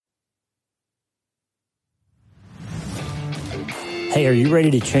Hey, are you ready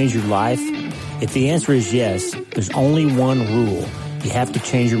to change your life? If the answer is yes, there's only one rule. You have to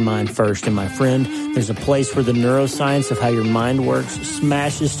change your mind first. And my friend, there's a place where the neuroscience of how your mind works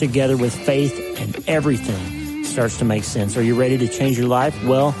smashes together with faith and everything starts to make sense. Are you ready to change your life?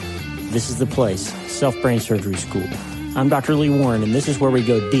 Well, this is the place, Self-Brain Surgery School. I'm Dr. Lee Warren, and this is where we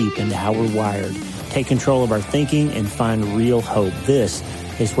go deep into how we're wired, take control of our thinking, and find real hope. This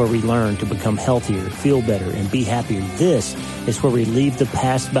is where we learn to become healthier, feel better, and be happier. This is where we leave the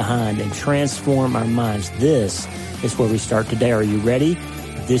past behind and transform our minds. This is where we start today. Are you ready?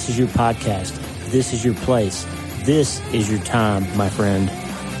 This is your podcast. This is your place. This is your time, my friend.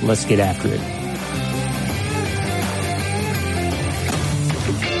 Let's get after it.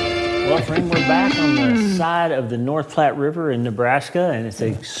 Well, friend, we're back on the side of the North Platte River in Nebraska, and it's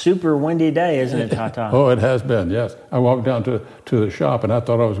a super windy day, isn't it, Tata? Oh, it has been, yes. I walked down to the shop, and I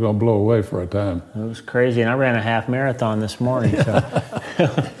thought I was going to blow away for a time. It was crazy, and I ran a half marathon this morning,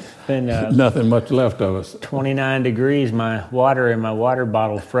 so been, nothing much left of us. 29 degrees. My water in my water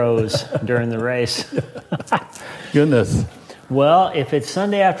bottle froze during the race. Goodness. Well, if it's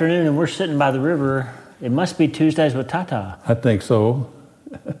Sunday afternoon and we're sitting by the river, it must be Tuesdays with Tata. I think so.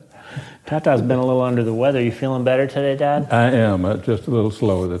 Tata's been a little under the weather. You feeling better today, Dad? I am. Just a little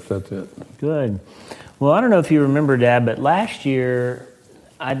slow. That's it. Good. Well, I don't know if you remember, Dad, but last year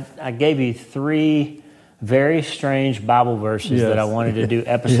I gave you 3 very strange Bible verses that I wanted to do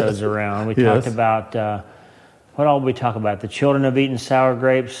episodes around. We talked about, what all did we talk about? The children have eaten sour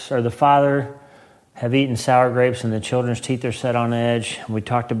grapes, or the father have eaten sour grapes and the children's teeth are set on edge. We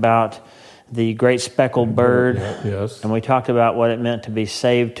talked about the great speckled bird. Yes. And we talked about what it meant to be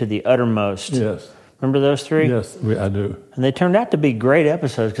saved to the uttermost. Yes. Remember those 3? Yes, I do. And they turned out to be great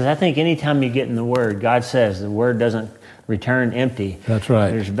episodes, because I think anytime you get in the Word, God says the Word doesn't return empty. That's right.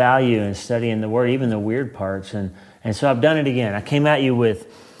 There's value in studying the Word, even the weird parts. And so I've done it again. I came at you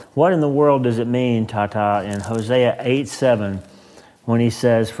with, what in the world does it mean, Tata, in Hosea 8:7, when he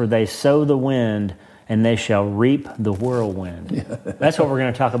says, "For they sow the wind, and they shall reap the whirlwind." Yeah. That's what we're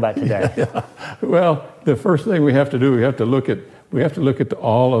going to talk about today. Yeah. Well, the first thing we have to do, we have to look at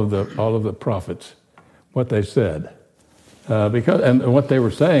all of the prophets, what they said, and what they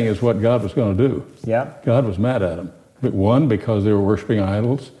were saying is what God was going to do. Yeah. God was mad at them. But one, because they were worshiping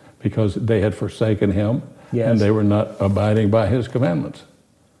idols, because they had forsaken Him, and they were not abiding by His commandments.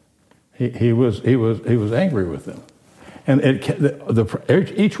 He was angry with them. And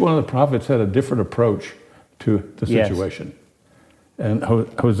each one of the prophets had a different approach to the situation. And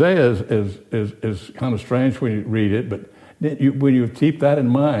Hosea is kind of strange when you read it, but when you keep that in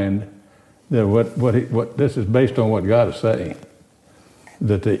mind, that what this is based on what God is saying,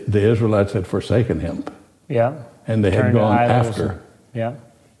 that the Israelites had forsaken Him. Yeah. And they had gone after. Yeah.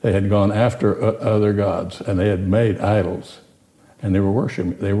 They had gone after other gods, and they had made idols, and they were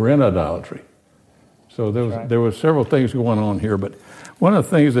worshiping. They were in idolatry. So there was several things going on here, but one of the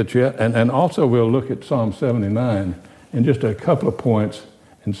things that and also we'll look at Psalm 79 and just a couple of points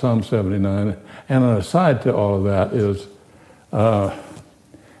in Psalm 79. And an aside to all of that is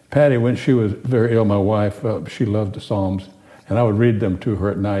Patty, when she was very ill, my wife, she loved the Psalms, and I would read them to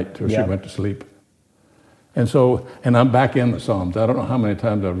her at night till she went to sleep. And I'm back in the Psalms. I don't know how many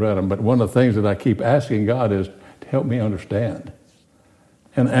times I've read them, but one of the things that I keep asking God is to help me understand.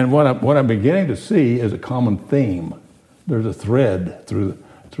 And what I'm beginning to see is a common theme. There's a thread through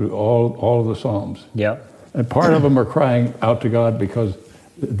all of the Psalms. Yeah. And part of them are crying out to God because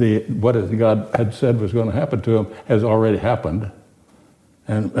what God had said was going to happen to them has already happened,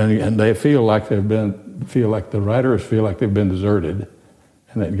 and they feel like the writers feel like they've been deserted,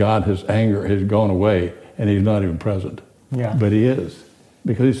 and that God's anger has gone away and He's not even present. Yeah. But He is.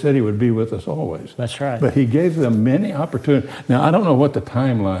 Because He said He would be with us always. That's right. But He gave them many opportunities. Now, I don't know what the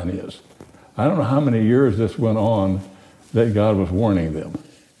timeline is. I don't know how many years this went on that God was warning them.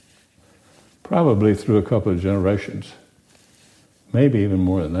 Probably through a couple of generations. Maybe even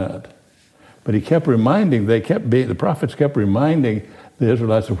more than that. But He kept reminding, the prophets kept reminding the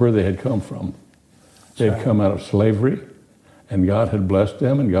Israelites of where they had come from. They had come out of slavery, and God had blessed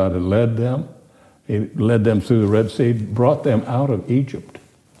them, and God had led them. He led them through the Red Sea, brought them out of Egypt.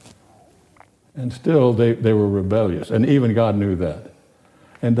 And still they were rebellious. And even God knew that.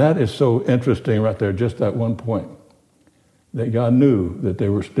 And that is so interesting right there, just that one point. That God knew that they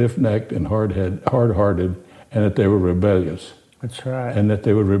were stiff-necked and hard-hearted, and that they were rebellious. That's right. And that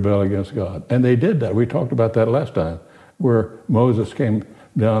they would rebel against God. And they did that. We talked about that last time, where Moses came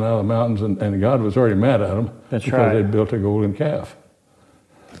down out of the mountains, and God was already mad at them because they'd built a golden calf.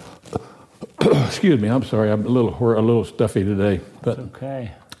 Excuse me, I'm sorry, I'm a little stuffy today. But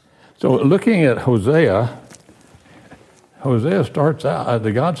okay. So looking at Hosea, Hosea starts out,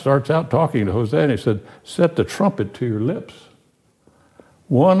 God starts out talking to Hosea, and he said, set the trumpet to your lips.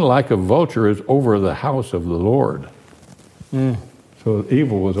 One like a vulture is over the house of the Lord. So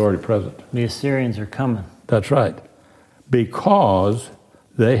evil was already present. The Assyrians are coming. That's right. Because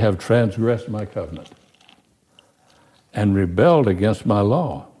they have transgressed my covenant and rebelled against my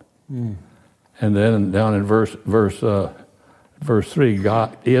law. And then down in verse 3,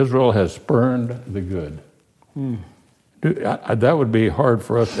 God, Israel has spurned the good. That would be hard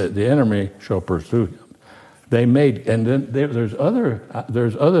for us. The enemy shall pursue him. They made, and then there's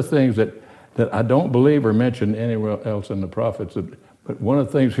other things that I don't believe are mentioned anywhere else in the prophets. But one of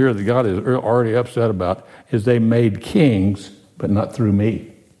the things here that God is already upset about is they made kings, but not through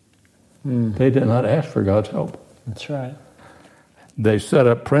me. They did not ask for God's help. That's right. They set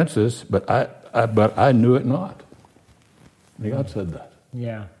up princes, but I knew it not. God said that.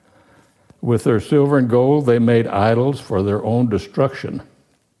 Yeah. With their silver and gold, they made idols for their own destruction.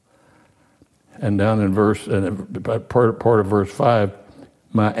 And down in part of verse 5,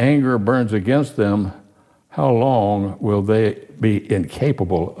 my anger burns against them. How long will they be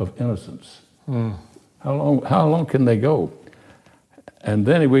incapable of innocence? How long can they go? And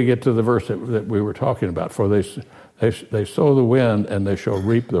then we get to the verse that we were talking about. For they sow the wind, and they shall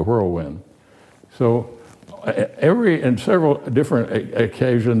reap the whirlwind. So in several different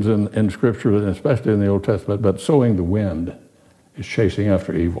occasions in Scripture, and especially in the Old Testament, but sowing the wind is chasing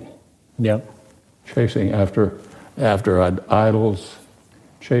after evil. Yep. Chasing after idols,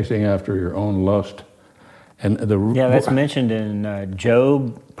 chasing after your own lust. And that's mentioned in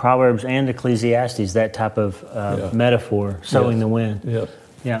Job, Proverbs, and Ecclesiastes, that type of metaphor, sowing the wind. Yes.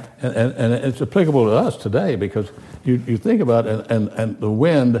 Yeah. And it's applicable to us today, because you think about it, and the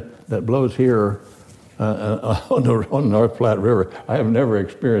wind that blows here on the North Platte River, I have never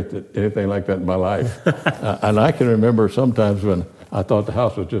experienced anything like that in my life. And I can remember sometimes when I thought the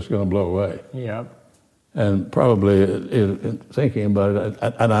house was just going to blow away. Yeah. And probably thinking about it,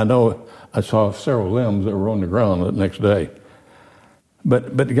 and I know I saw several limbs that were on the ground the next day.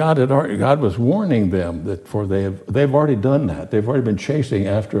 But God was warning them that they've already done that. They've already been chasing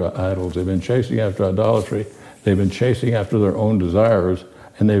after idols. They've been chasing after idolatry. They've been chasing after their own desires,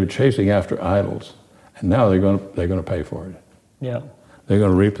 and they've been chasing after idols. And now they're going to pay for it. Yeah. They're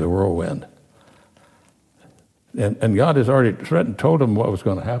going to reap the whirlwind. And God has already told them what was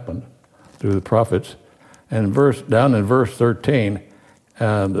going to happen through the prophets. And down in verse 13,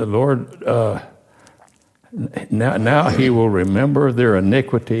 the Lord, now He will remember their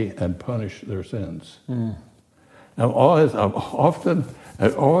iniquity and punish their sins. I've always thought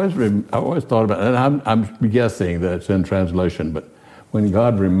about it, and I'm guessing that it's in translation, but when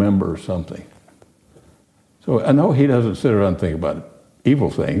God remembers something. So I know He doesn't sit around and think about evil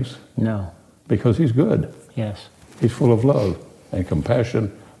things. No. Because He's good. Yes. He's full of love and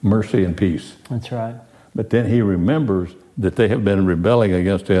compassion, mercy, and peace. That's right. But then He remembers that they have been rebelling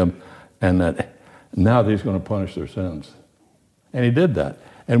against Him, and that now He's going to punish their sins. And He did that.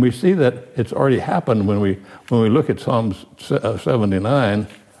 And we see that it's already happened when we look at Psalm 79,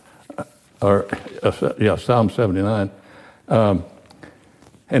 Psalm 79.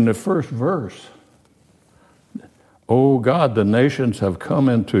 In the first verse, O God, the nations have come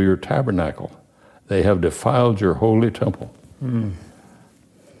into your tabernacle. They have defiled your holy temple.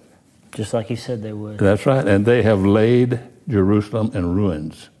 Just like He said they would. That's right. And they have laid Jerusalem in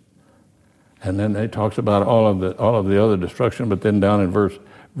ruins. And then He talks about all of the other destruction, but then down in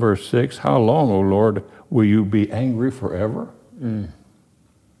verse 6, how long, O Lord, will you be angry forever? And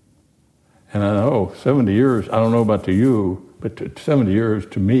I know 70 years, I don't know about to you, but 70 years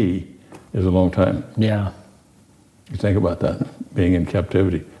to me is a long time. Yeah. You think about that, being in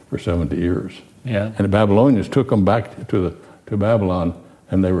captivity for 70 years. Yeah. And the Babylonians took them back to Babylon,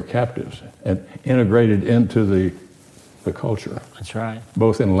 and they were captives and integrated into the culture. That's right.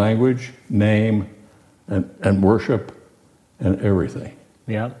 Both in language, name, and worship, and everything.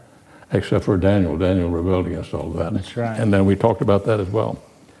 Yeah. Except for Daniel. Daniel rebelled against all of that. That's right. And then we talked about that as well.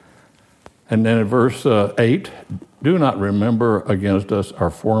 And then in verse 8, do not remember against us our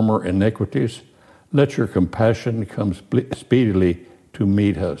former iniquities. Let your compassion come speedily to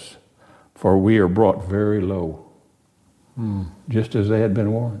meet us, for we are brought very low, just as they had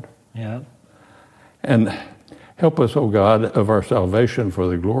been warned. Yeah. And help us, O God, of our salvation for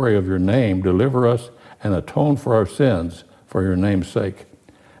the glory of your name. Deliver us and atone for our sins for your name's sake.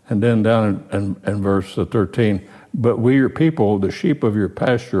 And then down in verse 13, but we, your people, the sheep of your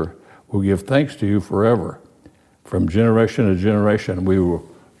pasture, will give thanks to you forever. From generation to generation, we will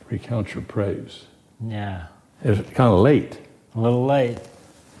recount your praise. Yeah. It's kind of late. A little late.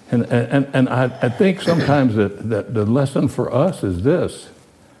 And I think sometimes that the lesson for us is this,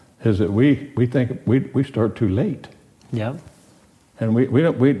 is that we think we start too late. Yep. And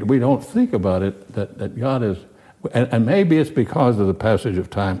we don't think about it, that God is, and maybe it's because of the passage of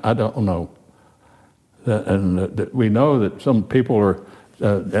time, I don't know. That we know that some people are,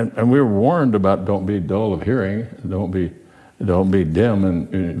 and we were warned about don't be dull of hearing, don't be dim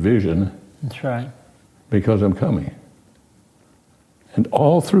in vision. That's right. Because I'm coming. And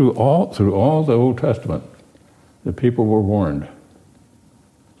all through the Old Testament, the people were warned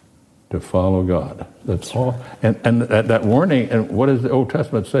to follow God. That's all. And that warning, and what does the Old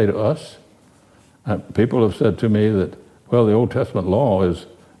Testament say to us? People have said to me that, well, the Old Testament law is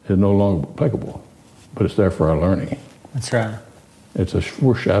no longer applicable, but it's there for our learning. That's right. It's a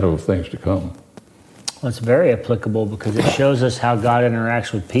foreshadow of things to come. Well, it's very applicable because it shows us how God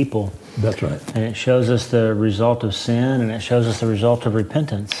interacts with people. That's right. And it shows us the result of sin, and it shows us the result of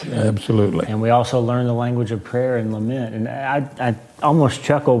repentance. Absolutely. And we also learn the language of prayer and lament. And I almost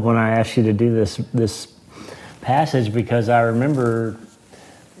chuckled when I asked you to do this passage, because I remember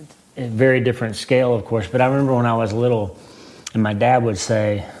a very different scale, of course, but I remember when I was little, and my dad would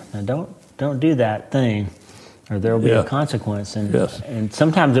say, "Now don't do that thing, or there will be a consequence." And and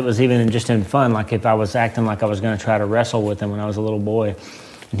sometimes it was even just in fun, like if I was acting like I was going to try to wrestle with him when I was a little boy,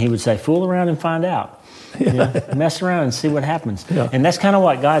 and he would say, "Fool around and find out." You know, mess around and see what happens. Yeah. And that's kind of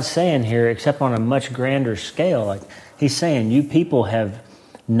what God's saying here, except on a much grander scale. Like he's saying, you people have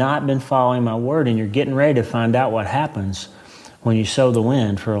not been following my word, and you're getting ready to find out what happens when you sow the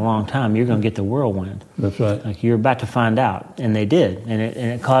wind for a long time. You're going to get the whirlwind. That's right. Like you're about to find out. And they did. And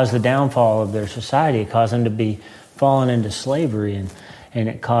it caused the downfall of their society. It caused them to be fallen into slavery. And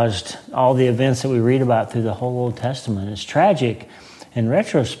it caused all the events that we read about through the whole Old Testament. It's tragic in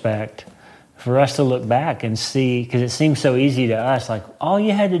retrospect for us to look back and see, because it seems so easy to us, like all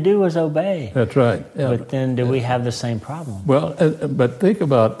you had to do was obey. That's right. Yeah. But then do we have the same problem? Well, but think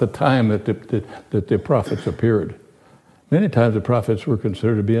about the time that the prophets appeared. Many times the prophets were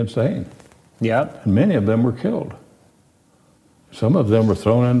considered to be insane. Yep. And many of them were killed. Some of them were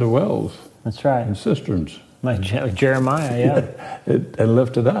thrown into wells. That's right. And cisterns. Like Jeremiah, yeah. And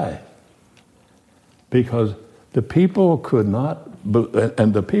left to die. Because the people could not,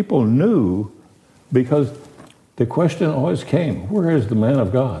 and the people knew, because the question always came, where is the man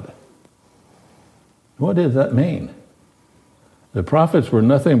of God? What does that mean? The prophets were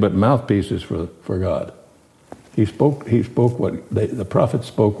nothing but mouthpieces for God. The prophets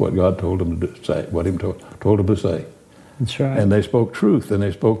spoke what God told them to say, what he told them to say. That's right. And they spoke truth, and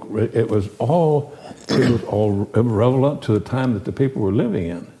it was all relevant to the time that the people were living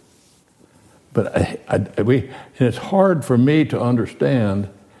in. But it's hard for me to understand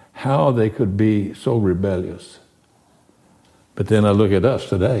how they could be so rebellious. But then I look at us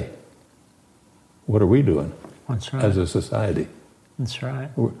today. What are we doing? That's right. As a society? That's right.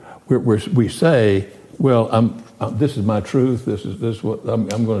 We say, well, this is my truth. This is what I'm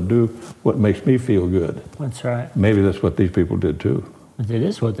going to do. What makes me feel good. That's right. Maybe that's what these people did too. It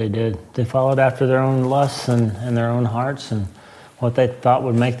is what they did. They followed after their own lusts and their own hearts and what they thought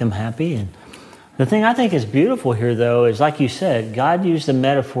would make them happy. And the thing I think is beautiful here, though, is like you said, God used the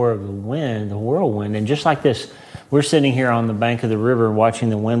metaphor of the wind, the whirlwind, and just like this, we're sitting here on the bank of the river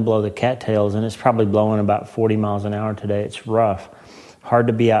watching the wind blow the cattails, and it's probably blowing about 40 miles an hour today. It's rough, hard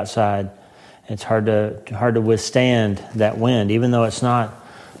to be outside. It's hard to withstand that wind, even though it's not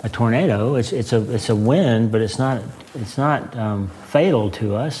a tornado. It's a wind, but it's not fatal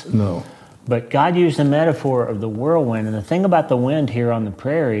to us. No. But God used the metaphor of the whirlwind, and the thing about the wind here on the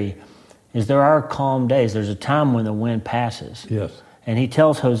prairie is there are calm days. There's a time when the wind passes. Yes. And he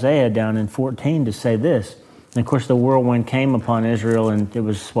tells Hosea down in 14 to say this. And of course, the whirlwind came upon Israel, and it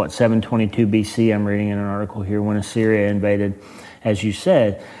was, 722 BC, I'm reading in an article here, when Assyria invaded, as you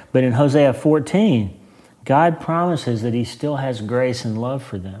said. But in Hosea 14, God promises that he still has grace and love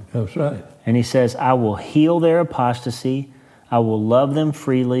for them. That's right. And he says, I will heal their apostasy. I will love them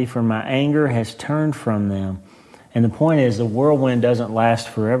freely, for my anger has turned from them. And the point is, the whirlwind doesn't last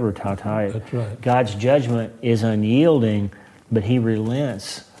forever, Tata. That's right. God's judgment is unyielding, but he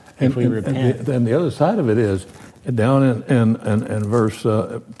relents if we repent. And the other side of it is, down in verse,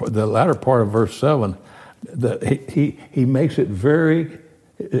 the latter part of verse 7, that he makes it very,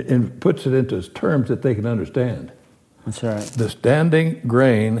 and puts it into terms that they can understand. That's right. The standing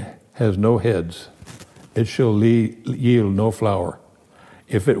grain has no heads. It shall yield no flour.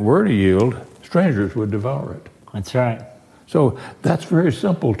 If it were to yield, strangers would devour it. That's right. So that's very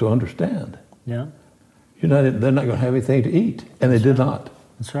simple to understand. Yeah. They're not going to have anything to eat, and they did not.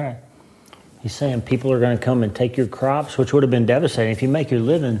 That's right. He's saying people are going to come and take your crops, which would have been devastating. If you make your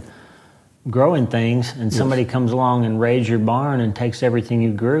living growing things and somebody comes along and raids your barn and takes everything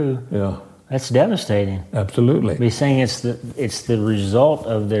you grew, that's devastating. Absolutely. But he's saying it's the result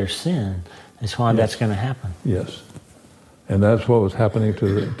of their sin. That's why that's going to happen. Yes. And that's what was happening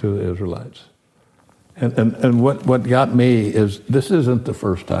to the Israelites. And what got me is this isn't the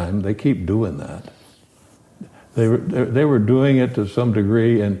first time. They keep doing that. They were doing it to some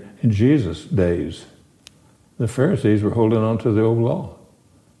degree in Jesus' days. The Pharisees were holding on to the old law.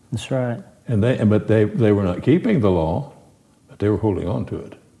 That's right. But they were not keeping the law, but they were holding on to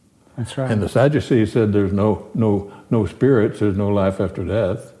it. That's right. And the Sadducees said there's no spirits, there's no life after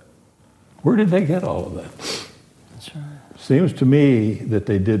death. Where did they get all of that? That's right. Seems to me that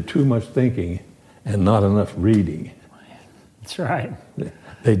they did too much thinking and not enough reading. That's right.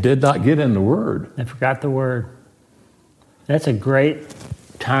 They did not get in the Word. They forgot the Word. That's a great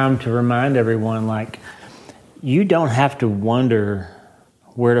time to remind everyone, like, you don't have to wonder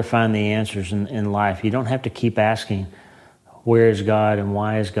where to find the answers in life. You don't have to keep asking, where is God and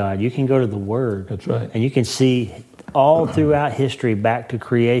why is God? You can go to the Word. That's right. And you can see all throughout history, back to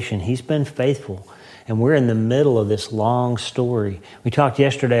creation, He's been faithful. And we're in the middle of this long story. We talked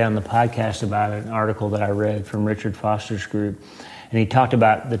yesterday on the podcast about an article that I read from Richard Foster's group. And he talked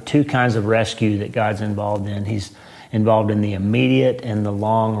about the two kinds of rescue that God's involved in. He's involved in the immediate and the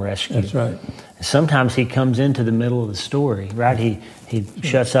long rescue. That's right. Sometimes He comes into the middle of the story, right? He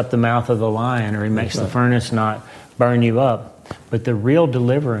shuts up the mouth of the lion, or He makes the furnace not burn you up. But the real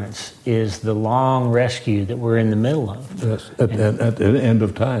deliverance is the long rescue that we're in the middle of. Yes, at the end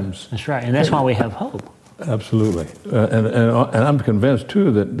of times. That's right, and that's why we have hope. Absolutely. And I'm convinced,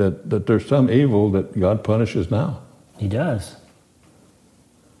 too, that there's some evil that God punishes now. He does.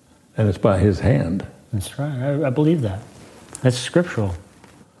 And it's by His hand. That's right. I believe that. That's scriptural.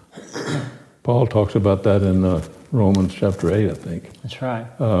 Paul talks about that in Romans chapter 8, I think. That's right.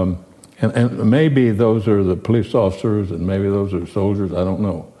 And maybe those are the police officers and maybe those are soldiers, I don't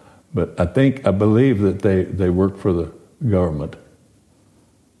know. But I believe that they work for the government.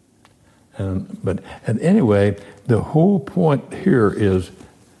 And anyway, the whole point here is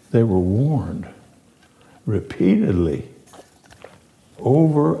they were warned repeatedly,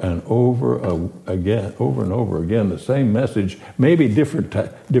 over and over again, the same message, maybe different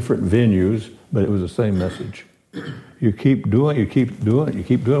venues, but it was the same message. You keep doing what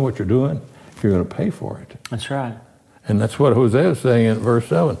you're doing, you're going to pay for it. That's right. And that's what Hosea is saying in verse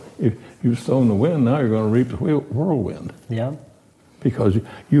 7. If you've sown the wind, now you're going to reap the whirlwind. Yeah. Because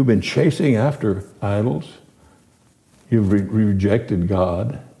you've been chasing after idols. You've rejected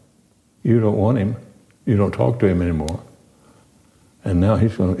God. You don't want Him. You don't talk to Him anymore. And now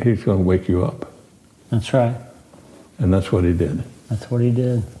He's going to wake you up. That's right. And that's what He did. That's what He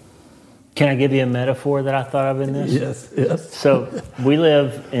did. Can I give you a metaphor that I thought of in this? Yes. So we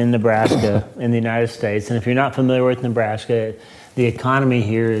live in Nebraska in the United States, and if you're not familiar with Nebraska, the economy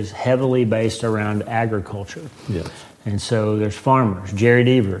here is heavily based around agriculture. Yes. And so there's farmers. Jerry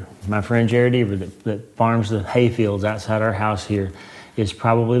Deaver, my friend Jerry Deaver, that farms the hay fields outside our house here, is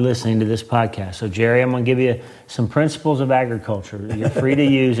probably listening to this podcast. So Jerry, I'm going to give you some principles of agriculture you're free to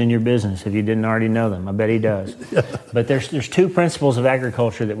use in your business if you didn't already know them. I bet he does. But there's two principles of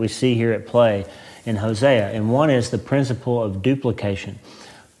agriculture that we see here at play in Hosea. And one is the principle of duplication.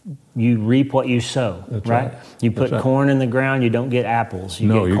 You reap what you sow, right? You put corn in the ground, you don't get apples.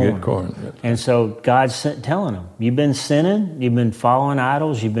 You get corn. Yes. And so God's telling them, you've been sinning, you've been following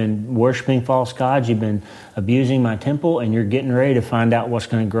idols, you've been worshiping false gods, you've been abusing my temple, and you're getting ready to find out what's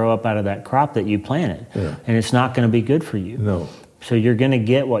going to grow up out of that crop that you planted. Yeah. And it's not going to be good for you. No. So you're going to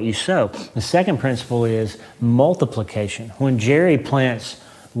get what you sow. The second principle is multiplication. When Jerry plants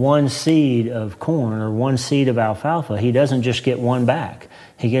one seed of corn or one seed of alfalfa, he doesn't just get one back.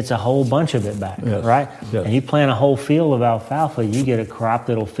 He gets a whole bunch of it back, right? Yes. And you plant a whole field of alfalfa, you get a crop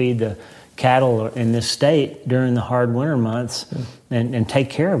that'll feed the cattle in this state during the hard winter months and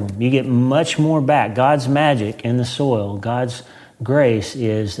take care of them. You get much more back. God's magic in the soil, God's grace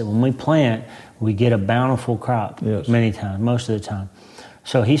is that when we plant, we get a bountiful crop many times, most of the time.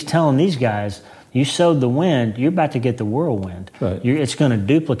 So He's telling these guys, you sowed the wind, you're about to get the whirlwind. Right. It's going to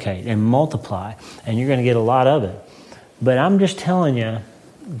duplicate and multiply, and you're going to get a lot of it. But I'm just telling you,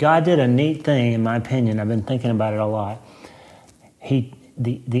 God did a neat thing, in my opinion. I've been thinking about it a lot.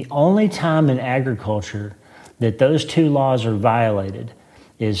 The only time in agriculture that those two laws are violated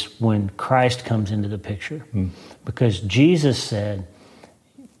is when Christ comes into the picture. Because Jesus said,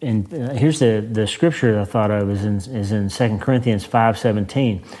 and here's the scripture I thought of is in 2 Corinthians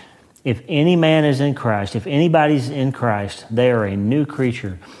 5:17. If any man is in Christ, if anybody's in Christ, they are a new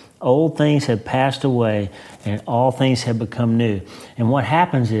creature. Old things have passed away, and all things have become new. And what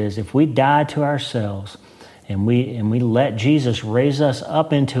happens is, if we die to ourselves and we let Jesus raise us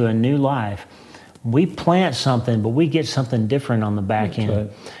up into a new life, we plant something, but we get something different on the back end.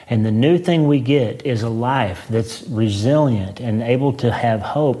 Right. And the new thing we get is a life that's resilient and able to have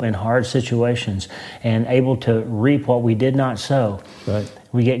hope in hard situations and able to reap what we did not sow. Right.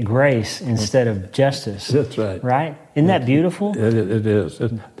 We get grace instead of justice. That's right. Right? Isn't that beautiful? It is.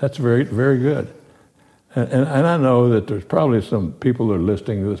 That's very, very good. And I know that there's probably some people that are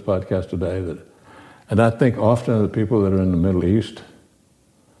listening to this podcast today and I think often of the people that are in the Middle East.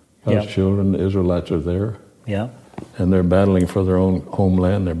 God's children, the Israelites, are there. Yeah. And they're battling for their own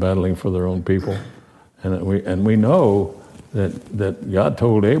homeland. They're battling for their own people. And we know that God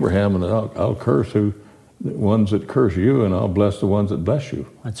told Abraham, and I'll curse the ones that curse you, and I'll bless the ones that bless you.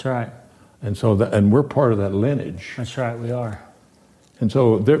 That's right. And so and we're part of that lineage. That's right, we are. And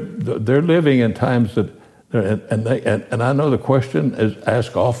so they're living in times that, and I know the question is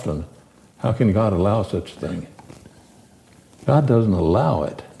asked often, how can God allow such a thing? God doesn't allow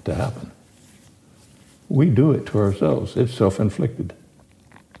it to happen. We do it to ourselves. It's self-inflicted.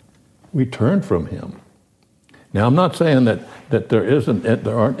 We turn from Him. Now, I'm not saying that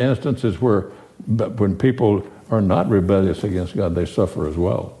there aren't instances when people are not rebellious against God, they suffer as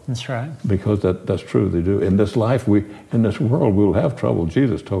well. That's right. Because that's true, they do. In this life, in this world, we'll have trouble.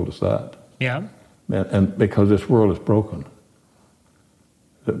 Jesus told us that. Yeah. And because this world is broken.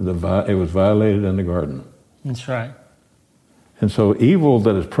 It was violated in the garden. That's right. And so evil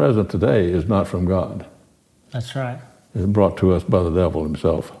that is present today is not from God. That's right. It's brought to us by the devil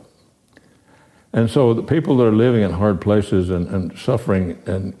himself. And so the people that are living in hard places and suffering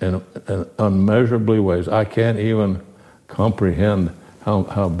in unmeasurably ways, I can't even comprehend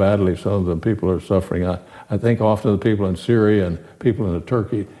how badly some of the people are suffering. I think often the people in Syria and people in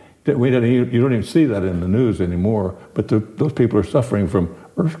Turkey, you don't even see that in the news anymore, but those people are suffering from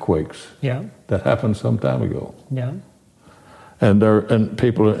earthquakes that happened some time ago. Yeah. And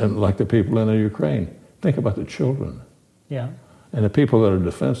people like the people in the Ukraine. Think about the children. Yeah. And the people that are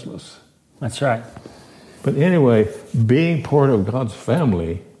defenseless. That's right. But anyway, being part of God's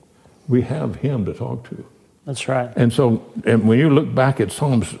family, we have Him to talk to. That's right. And when you look back at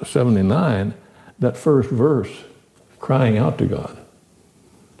Psalm 79, that first verse, crying out to God,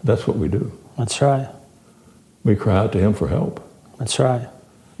 that's what we do. That's right. We cry out to Him for help. That's right.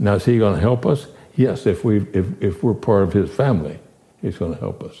 Now, is He going to help us? Yes, if we're part of His family, He's going to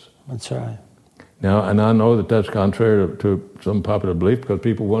help us. That's right. Now, and I know that that's contrary to some popular belief because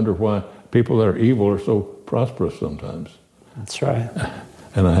people wonder why people that are evil are so prosperous sometimes. That's right.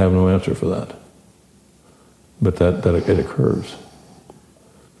 And I have no answer for that. But that it occurs.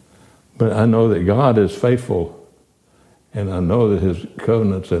 But I know that God is faithful, and I know that His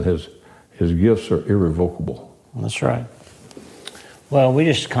covenants and His gifts are irrevocable. That's right. Well, we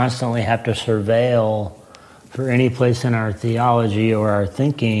just constantly have to surveil for any place in our theology or our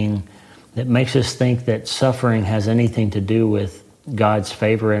thinking that makes us think that suffering has anything to do with God's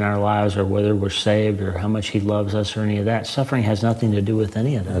favor in our lives or whether we're saved or how much He loves us or any of that. Suffering has nothing to do with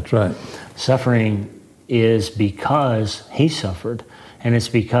any of that. That's right. Suffering is because He suffered, and it's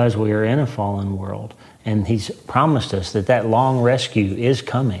because we are in a fallen world. And He's promised us that long rescue is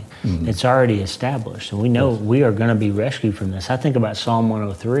coming. Mm-hmm. It's already established. And we know we are going to be rescued from this. I think about Psalm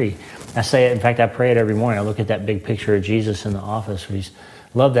 103. I say it, in fact, I pray it every morning. I look at that big picture of Jesus in the office.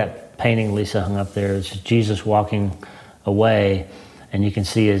 Love that painting Lisa hung up there. It's Jesus walking away, and you can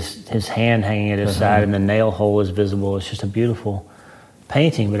see his hand hanging at his side, and the nail hole is visible. It's just a beautiful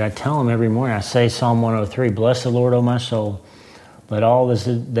painting. But I tell him every morning, I say Psalm 103, bless the Lord, O my soul. Let all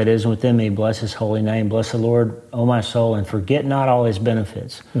that is within me bless His holy name. Bless the Lord, O my soul, and forget not all His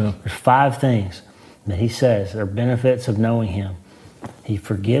benefits. Yeah. There's 5 things that He says are benefits of knowing Him. He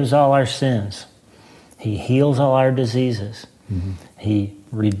forgives all our sins. He heals all our diseases. Mm-hmm. He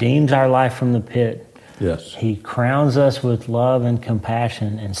redeems our life from the pit. Yes. He crowns us with love and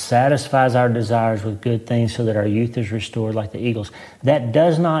compassion and satisfies our desires with good things so that our youth is restored like the eagles. That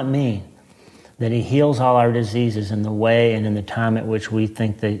does not mean that He heals all our diseases in the way and in the time at which we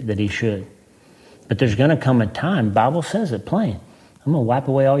think that He should. But there's going to come a time, the Bible says it plain, I'm going to wipe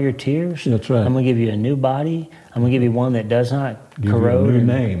away all your tears. That's right. I'm going to give you a new body. I'm going to give you one that does not corrode. Give you a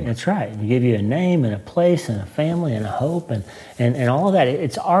new name. That's right. We give you a name and a place and a family and a hope and all of that.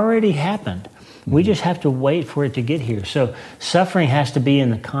 It's already happened. Mm-hmm. We just have to wait for it to get here. So suffering has to be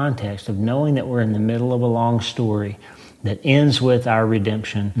in the context of knowing that we're in the middle of a long story that ends with our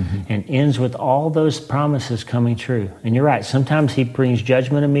redemption and ends with all those promises coming true. And you're right, sometimes he brings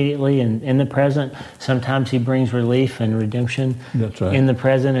judgment immediately and in the present. Sometimes he brings relief and redemption in the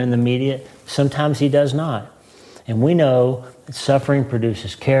present and the immediate. Sometimes he does not. And we know that suffering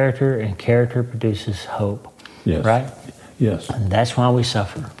produces character and character produces hope. Yes. Right? Yes. And that's why we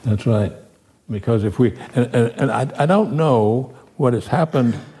suffer. That's right. Because if we, and I don't know what has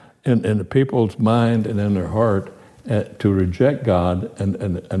happened in the people's mind and in their heart to reject God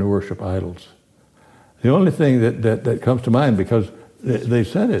and worship idols. The only thing that comes to mind, because they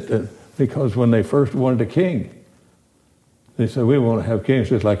said it, because when they first wanted a king, they said, we want to have kings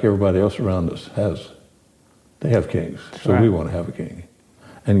just like everybody else around us has. They have kings, so we want to have a king.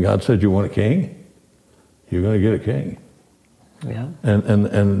 And God said, you want a king? You're going to get a king. Yeah.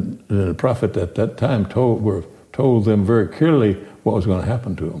 And the prophet at that time told them very clearly what was going to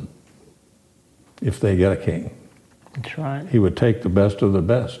happen to them if they get a king. That's right. He would take the best of the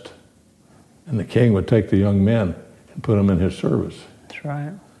best, and the king would take the young men and put them in his service. That's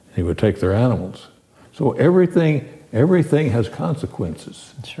right. He would take their animals. So everything has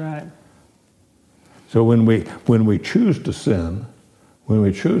consequences. That's right. So when we choose to sin, when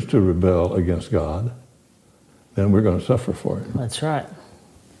we choose to rebel against God, then we're going to suffer for it. That's right.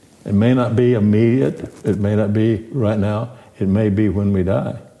 It may not be immediate. It may not be right now. It may be when we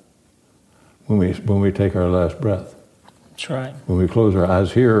die, when we take our last breath. That's right. When we close our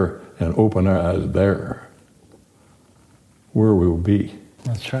eyes here and open our eyes there, where we will be.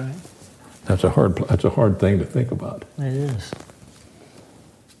 That's right. That's a hard thing to think about. It is.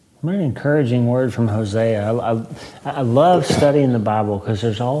 What an encouraging word from Hosea. I love studying the Bible because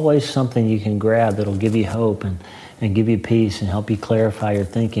there's always something you can grab that'll give you hope and give you peace and help you clarify your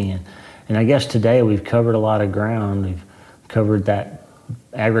thinking. And I guess today we've covered a lot of ground. We've covered that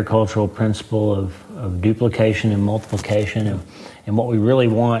agricultural principle of duplication and multiplication. And what we really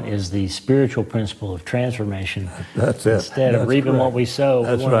want is the spiritual principle of transformation. That's it. Instead of reaping what we sow, we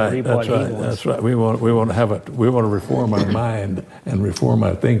want to reap what He wants. That's right. We want to reform our mind and reform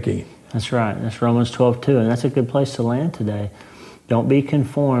our thinking. That's right. That's Romans 12:2, and that's a good place to land today. Don't be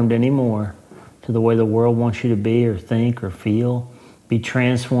conformed anymore to the way the world wants you to be or think or feel. Be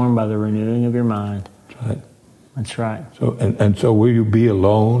transformed by the renewing of your mind. That's right. That's right. So so will you be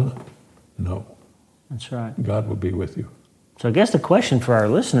alone? No. That's right. God will be with you. So I guess the question for our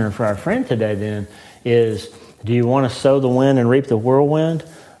listener, for our friend today then, is do you want to sow the wind and reap the whirlwind?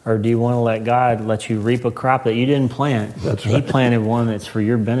 Or do you want to let God let you reap a crop that you didn't plant? That's right. He planted one that's for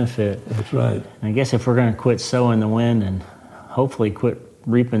your benefit. That's right. And I guess if we're going to quit sowing the wind and hopefully quit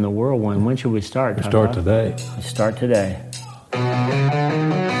reaping the whirlwind, when should we start? We start today. We start today.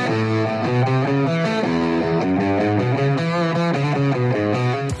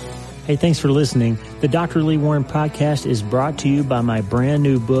 Hey, thanks for listening. The Dr. Lee Warren podcast is brought to you by my brand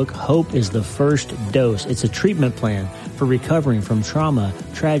new book, Hope is the First Dose. It's a treatment plan for recovering from trauma,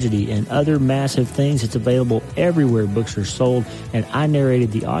 tragedy, and other massive things. It's available everywhere books are sold, and I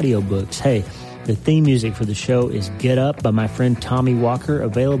narrated the audiobooks. Hey, the theme music for the show is Get Up by my friend Tommy Walker,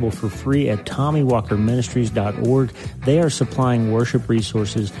 available for free at TommyWalkerMinistries.org. They are supplying worship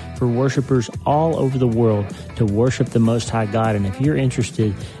resources for worshipers all over the world to worship the Most High God. And if you're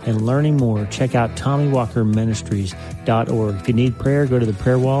interested in learning more, check out TommyWalkerMinistries.org. If you need prayer, go to the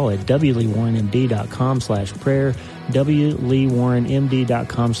prayer wall at wleewarrenmd.com/prayer,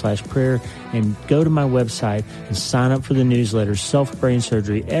 wleewarrenmd.com/prayer, and go to my website and sign up for the newsletter, Self-Brain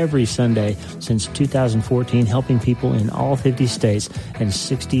Surgery, every Sunday since 2014, helping people in all 50 states and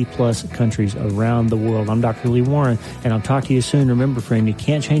 60-plus countries around the world. I'm Dr. Lee Warren, and I'll talk to you soon. Remember, friend, you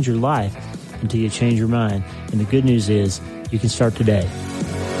can't change your life until you change your mind. And the good news is you can start today.